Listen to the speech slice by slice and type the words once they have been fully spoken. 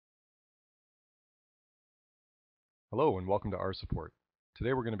Hello and welcome to RSUPPORT.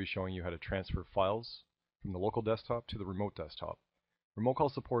 Today we're going to be showing you how to transfer files from the local desktop to the remote desktop.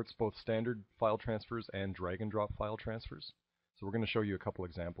 RemoteCall supports both standard file transfers and drag and drop file transfers, so we're going to show you a couple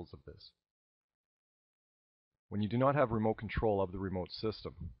examples of this. When you do not have remote control of the remote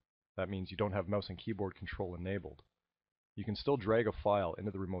system, that means you don't have mouse and keyboard control enabled, you can still drag a file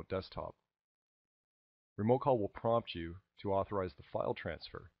into the remote desktop. RemoteCall will prompt you to authorize the file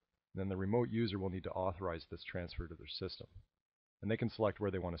transfer. Then the remote user will need to authorize this transfer to their system, and they can select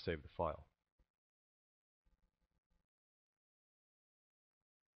where they want to save the file.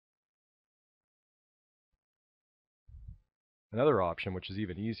 Another option, which is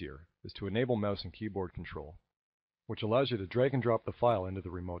even easier, is to enable mouse and keyboard control, which allows you to drag and drop the file into the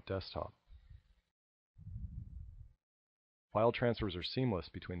remote desktop. File transfers are seamless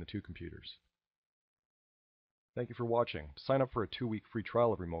between the two computers. Thank you for watching. To sign up for a 2-week free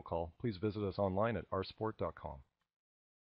trial of RemoteCall, please visit us online at rsupport.com.